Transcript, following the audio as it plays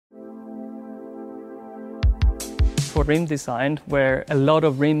for rim design, where a lot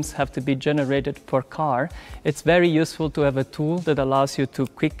of rims have to be generated per car, it's very useful to have a tool that allows you to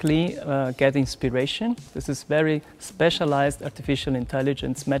quickly get inspiration. This is very specialized artificial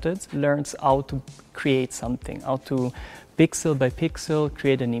intelligence methods, learns how to create something, how to pixel by pixel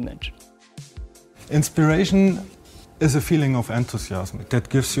create an image. Inspiration is a feeling of enthusiasm that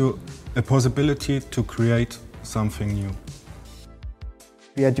gives you a possibility to create something new.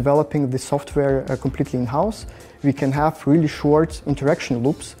 We are developing the software completely in-house. We can have really short interaction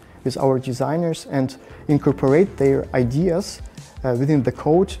loops with our designers and incorporate their ideas within the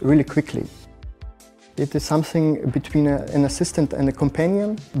code really quickly. It is something between an assistant and a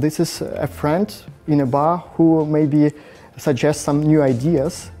companion. This is a friend in a bar who maybe suggests some new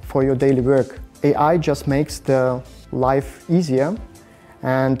ideas for your daily work. AI just makes the life easier,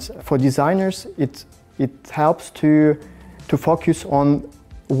 and for designers it helps to focus on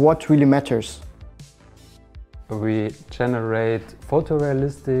what really matters. We generate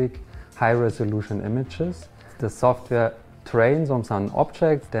photorealistic, high-resolution images. The software trains on some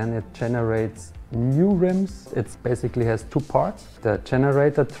object, then it generates new rims. It basically has two parts. The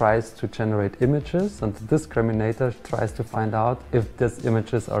generator tries to generate images, and the discriminator tries to find out if these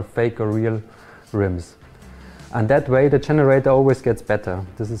images are fake or real rims. And that way the generator always gets better.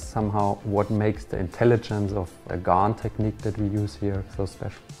 This is somehow what makes the intelligence of the GAN technique that we use here so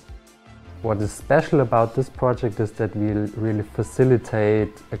special. What is special about this project is that we really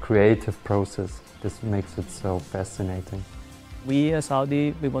facilitate a creative process. This makes it so fascinating. We as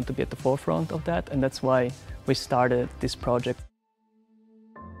Audi, we want to be at the forefront of that, and that's why we started this project.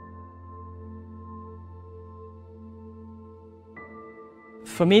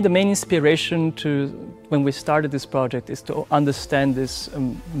 For me, the main inspiration when we started this project is to understand this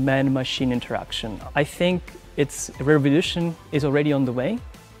man-machine interaction. I think its revolution is already on the way.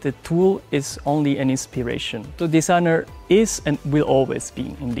 The tool is only an inspiration. The designer is and will always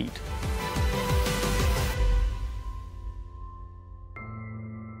be, indeed.